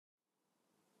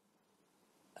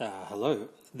Hello,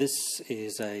 this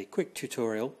is a quick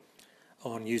tutorial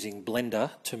on using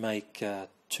Blender to make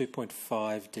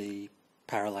 2.5D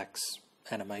parallax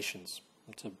animations.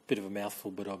 It's a bit of a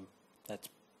mouthful, but that's,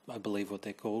 I believe, what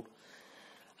they're called.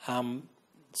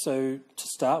 So to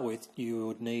start with, you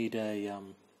would need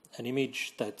an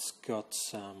image that's got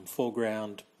some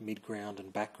foreground, midground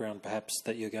and background perhaps,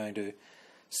 that you're going to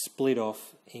split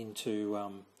off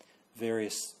into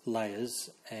various layers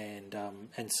and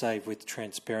save with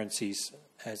transparencies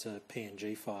as a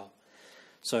PNG file.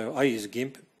 So I use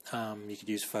GIMP. You could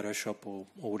use Photoshop or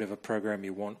whatever program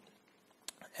you want,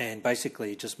 and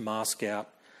basically just mask out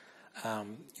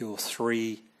your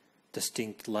three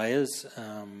distinct layers.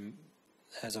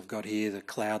 As I've got here, the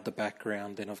cloud, the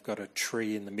background, then I've got a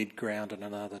tree in the midground and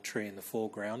another tree in the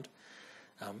foreground.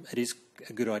 It is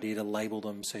a good idea to label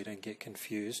them so you don't get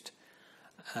confused.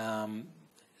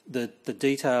 The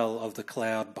detail of the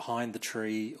cloud behind the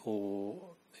tree, or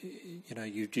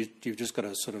you've just got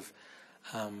to sort of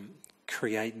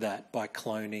create that by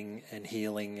cloning and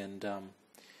healing, and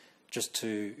just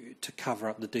to cover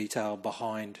up the detail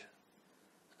behind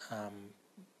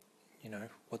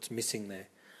what's missing there.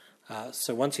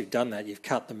 So once you've done that, you've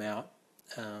cut them out.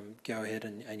 Go ahead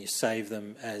and you save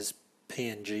them as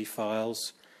PNG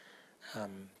files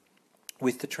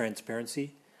with the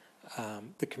transparency.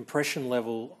 The compression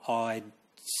level I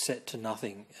set to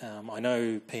nothing. I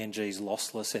know PNG is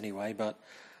lossless anyway, but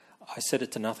I set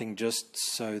it to nothing just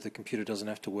so the computer doesn't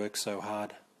have to work so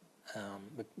hard.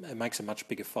 It makes a much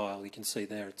bigger file. You can see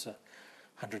there it's a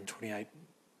 128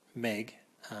 meg.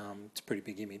 It's a pretty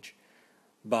big image,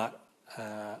 but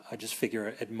I just figure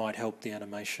it might help the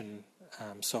animation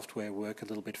software work a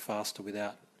little bit faster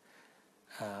without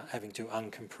having to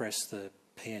uncompress the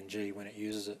PNG when it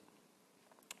uses it.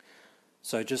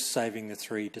 So just saving the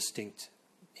three distinct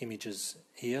images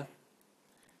here,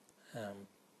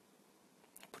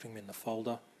 putting them in the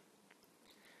folder,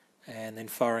 and then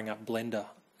firing up Blender.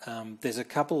 There's a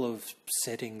couple of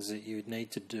settings that you would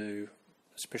need to do,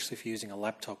 especially if you're using a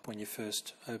laptop when you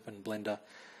first open Blender.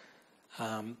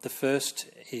 The first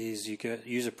is you go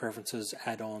User Preferences,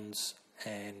 Add-ons,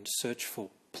 and search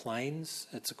for planes.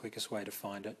 That's the quickest way to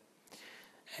find it.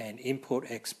 And Import,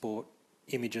 Export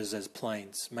images as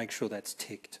planes. Make sure that's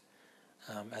ticked,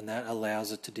 and that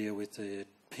allows it to deal with the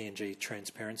PNG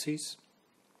transparencies.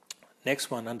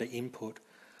 Next one, under Input,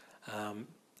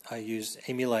 I use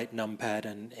Emulate Numpad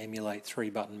and Emulate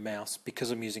 3-button mouse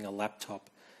because I'm using a laptop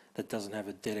that doesn't have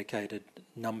a dedicated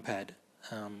numpad.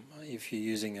 If you're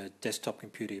using a desktop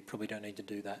computer, you probably don't need to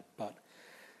do that, but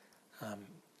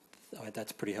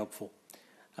that's pretty helpful.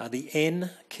 The N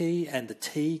key and the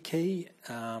T key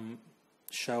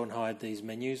show and hide these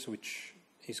menus, which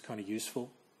is kind of useful.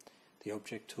 The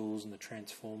object tools and the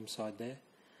transform side there.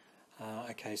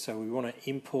 Okay, so we want to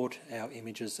import our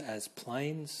images as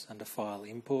planes under File,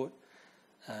 Import.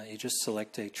 You just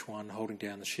select each one holding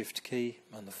down the Shift key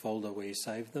on the folder where you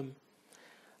save them.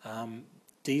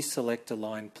 Deselect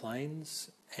Align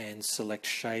Planes and select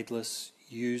Shadeless,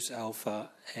 Use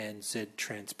Alpha and Z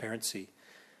Transparency.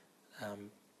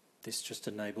 This just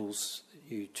enables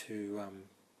you to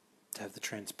have the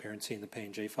transparency in the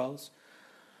PNG files.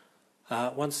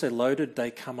 Once they're loaded,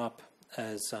 they come up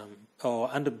as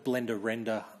under Blender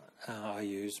Render. I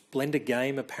use Blender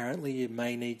Game. Apparently you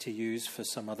may need to use for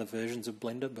some other versions of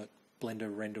Blender, but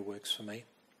Blender Render works for me.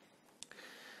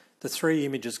 The three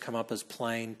images come up as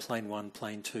plane 1,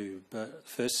 plane 2, but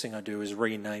first thing I do is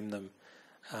rename them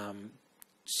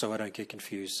so I don't get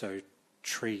confused. So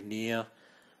tree near,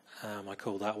 I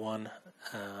call that one,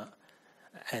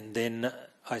 and then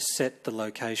I set the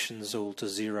locations all to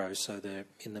 0, so they're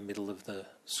in the middle of the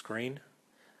screen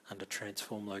under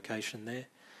transform location there.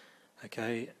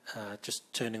 Okay,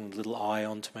 just turning the little eye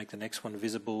on to make the next one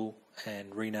visible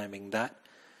and renaming that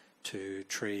to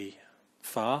tree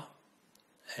far.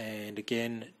 And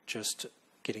again, just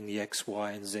getting the X,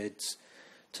 Y and Z's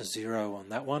to 0 on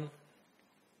that one.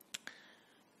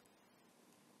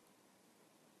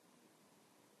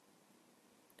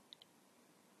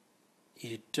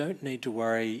 You don't need to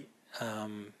worry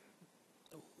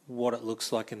what it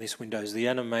looks like in this window. The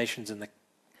animations and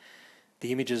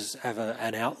the images have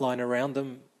an outline around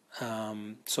them,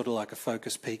 sort of like a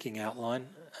focus peaking outline.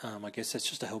 I guess that's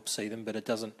just to help see them, but it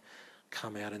doesn't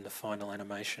come out in the final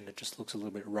animation. It just looks a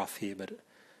little bit rough here, but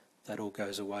that all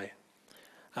goes away.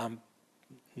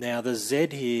 Now the Z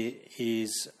here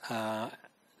is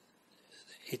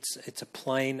it's a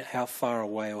plane, how far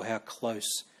away or how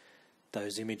close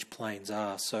those image planes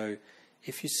are. So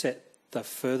if you set the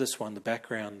furthest one, the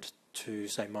background, to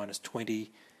say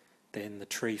 -20, then the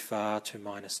tree far to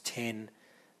 -10,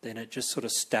 then it just sort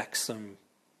of stacks them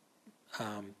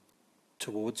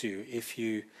towards you. If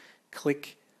you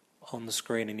click on the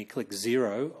screen and you click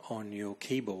 0 on your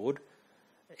keyboard,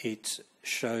 it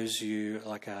shows you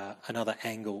like another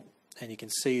angle, and you can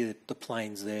see that the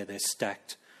planes there, they're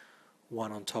stacked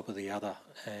one on top of the other,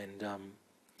 and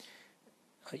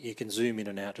you can zoom in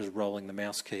and out just rolling the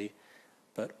mouse key,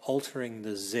 but altering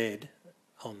the Z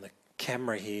on the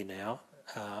camera here now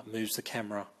moves the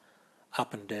camera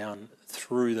up and down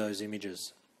through those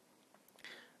images.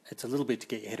 It's a little bit to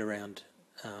get your head around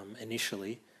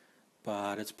initially,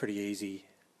 but it's pretty easy.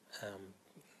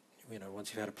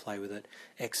 Once you've had to play with it.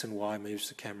 X and Y moves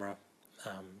the camera,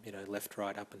 left,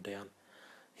 right, up and down.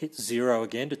 Hit 0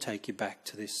 again to take you back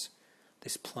to this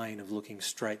plane of looking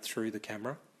straight through the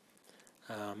camera.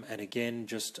 And again,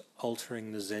 just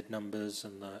altering the Z numbers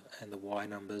and the Y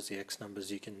numbers, the X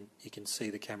numbers, you can see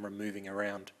the camera moving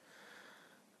around.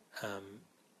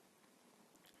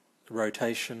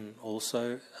 Rotation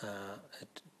also,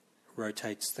 it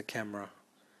rotates the camera.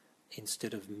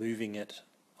 Instead of moving it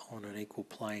on an equal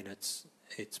plane, it's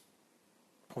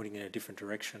pointing in a different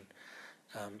direction.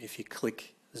 If you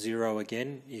click 0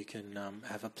 again, you can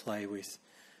have a play with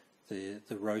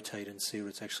the rotate and see what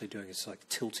it's actually doing. It's like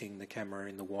tilting the camera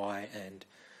in the Y and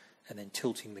then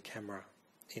tilting the camera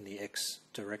in the X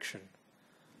direction.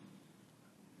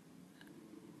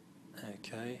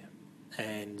 Okay,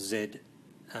 and Z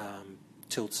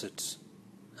tilts it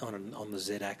on the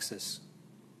Z axis.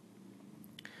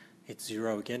 Hit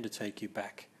 0 again to take you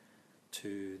back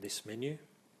to this menu,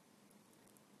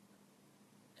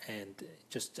 and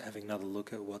just having another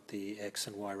look at what the X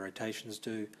and Y rotations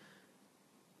do.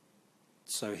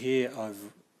 So here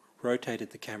I've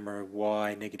rotated the camera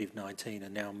Y -19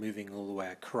 and now moving all the way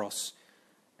across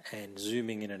and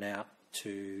zooming in and out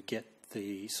to get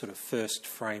the sort of first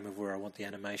frame of where I want the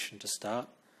animation to start,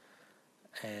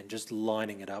 and just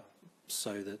lining it up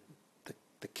so that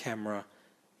the camera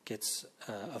gets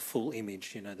a full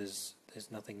image. There's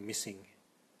nothing missing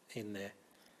in there.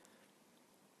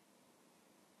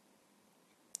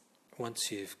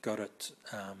 Once you've got it,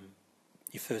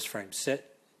 your first frame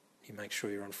set, you make sure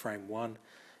you're on frame 1,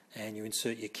 and you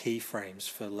insert your keyframes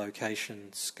for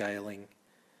location, scaling,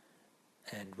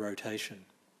 and rotation.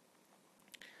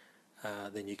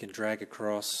 Then you can drag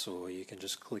across, or you can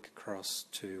just click across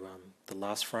to the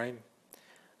last frame.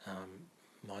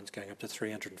 Mine's going up to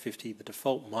 350. The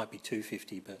default might be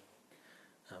 250, but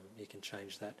you can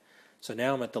change that. So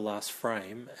now I'm at the last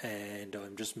frame, and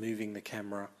I'm just moving the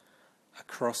camera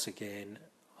across again,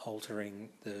 altering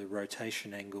the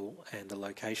rotation angle and the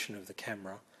location of the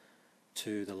camera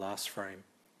to the last frame.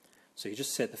 So you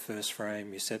just set the first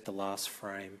frame, you set the last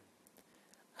frame,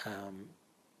 and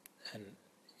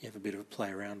you have a bit of a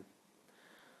play around.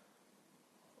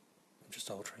 I'm just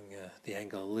altering the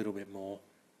angle a little bit more.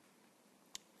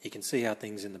 You can see how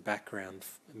things in the background,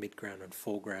 midground and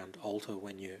foreground alter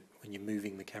when you're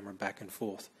moving the camera back and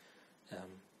forth.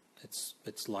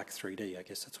 It's like 3D, I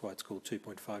guess that's why it's called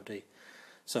 2.5D.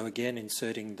 So again,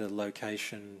 inserting the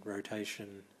location,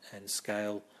 rotation and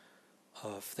scale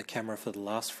of the camera for the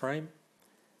last frame,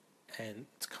 and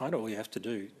it's kind of all you have to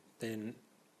do. Then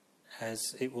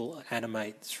as it will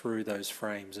animate through those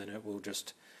frames, and it will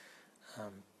just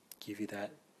give you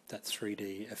that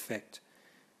 3D effect.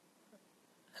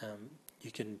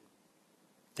 You can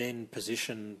then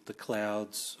position the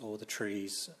clouds or the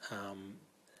trees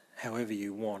however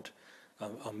you want.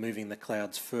 I'm moving the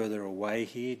clouds further away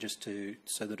here just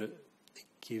so that it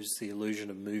gives the illusion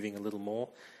of moving a little more.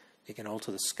 You can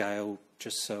alter the scale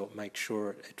just so it makes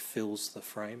sure it fills the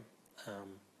frame,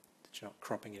 that you're not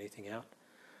cropping anything out.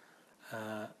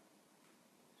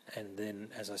 And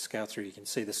then as I scale through, you can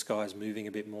see the sky's moving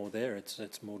a bit more there.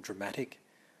 It's more dramatic,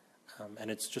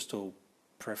 and it's just all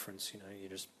preference. You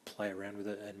just play around with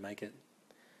it and make it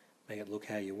look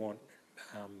how you want.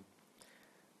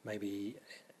 Maybe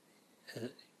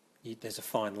there's a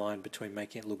fine line between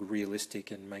making it look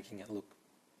realistic and making it look,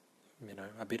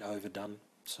 a bit overdone.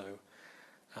 So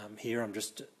here I'm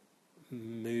just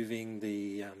moving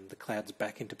the clouds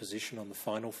back into position on the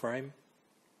final frame,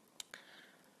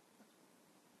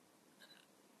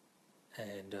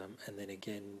 and then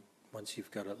again, once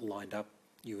you've got it lined up,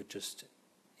 you would just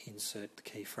insert the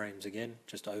keyframes again,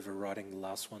 just overwriting the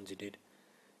last ones you did.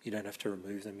 You don't have to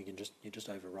remove them. You just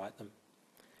overwrite them.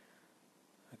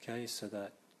 Okay, so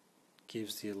that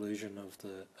gives the illusion of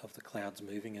the clouds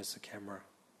moving as the camera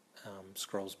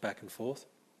scrolls back and forth.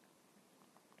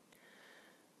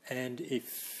 And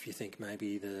if you think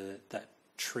maybe that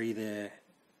tree there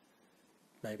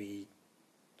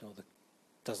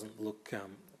doesn't look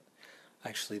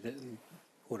actually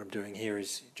what I'm doing here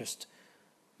is just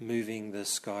moving the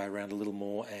sky around a little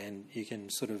more, and you can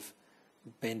sort of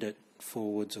bend it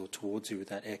forwards or towards you with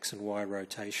that X and Y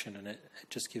rotation, and it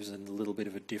just gives it a little bit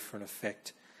of a different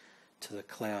effect to the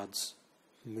clouds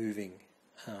moving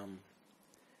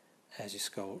as you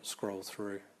scroll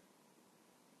through.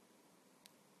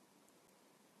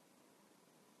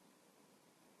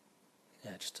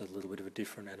 Yeah, just a little bit of a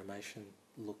different animation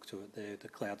look to it there. The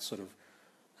clouds sort of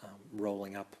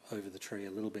rolling up over the tree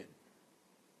a little bit.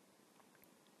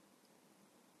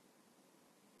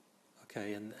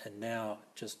 Okay, and now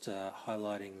just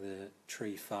highlighting the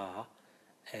tree far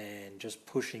and just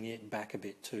pushing it back a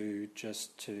bit too,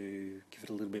 just to give it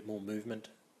a little bit more movement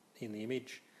in the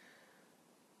image.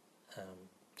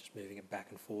 Just moving it back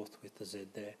and forth with the Z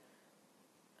there,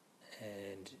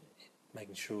 and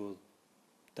making sure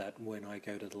that when I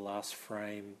go to the last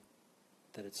frame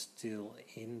that it's still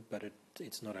in, but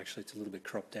it's not actually, it's a little bit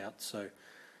cropped out. So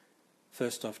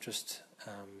first off, just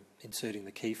inserting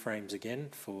the keyframes again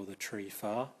for the tree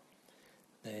far,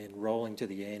 then rolling to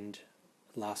the end,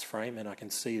 last frame, and I can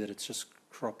see that it's just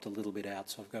cropped a little bit out,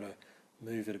 so I've got to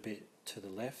move it a bit to the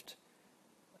left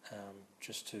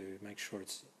just to make sure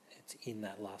it's in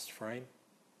that last frame,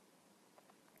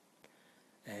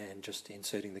 and just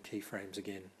inserting the keyframes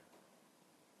again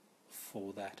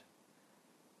for that.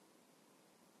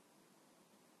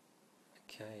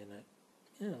 Okay,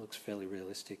 and it looks fairly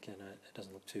realistic, and it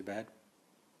doesn't look too bad.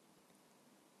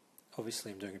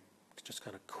 Obviously I'm doing it just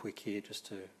kind of quick here just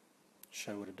to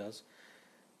show what it does.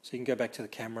 So you can go back to the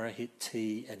camera, hit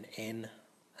T and N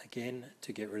again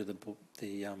to get rid of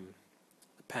the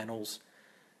panels,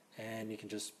 and you can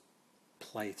just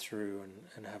play through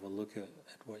and have a look at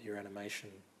what your animation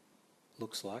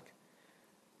looks like.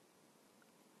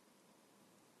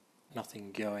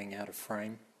 Nothing going out of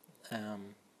frame.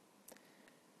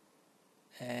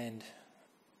 And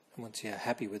once you're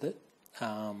happy with it,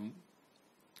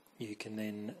 you can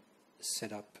then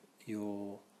set up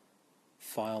your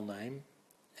file name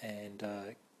and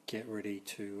get ready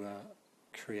to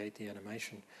create the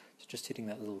animation. So just hitting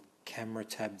that little camera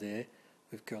tab there,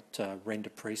 we've got render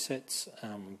presets.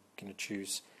 I'm going to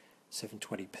choose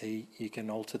 720p. You can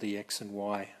alter the X and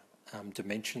Y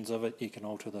dimensions of it. You can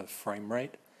alter the frame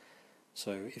rate.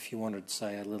 So if you wanted,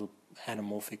 say, a little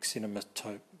anamorphic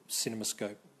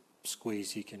cinemascope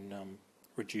squeeze, you can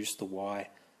reduce the Y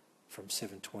from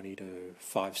 720 to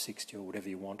 560 or whatever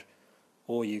you want,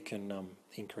 or you can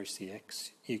increase the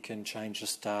X. You can change the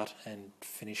start and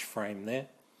finish frame there,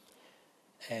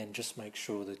 and just make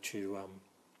sure that you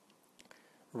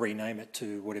rename it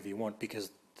to whatever you want,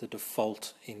 because the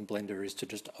default in Blender is to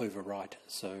just overwrite,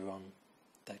 so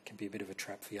that can be a bit of a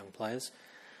trap for young players.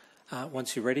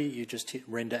 Once you're ready, you just hit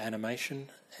render animation,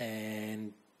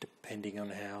 and depending on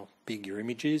how big your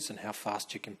image is and how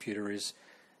fast your computer is,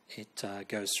 it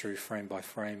goes through frame by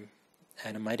frame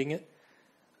animating it.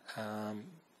 It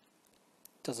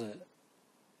does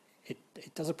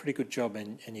a pretty good job,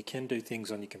 and you can do things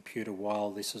on your computer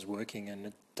while this is working, and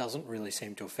it doesn't really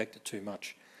seem to affect it too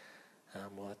much.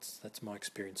 Well, that's my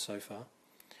experience so far.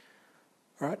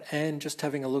 All right, and just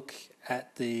having a look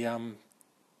at the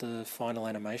final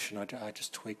animation, I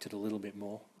just tweaked it a little bit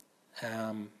more,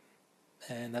 and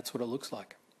that's what it looks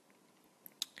like.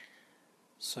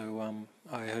 So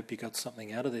I hope you got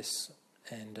something out of this,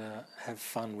 and have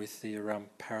fun with your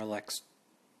Parallax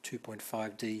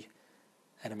 2.5D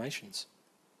animations.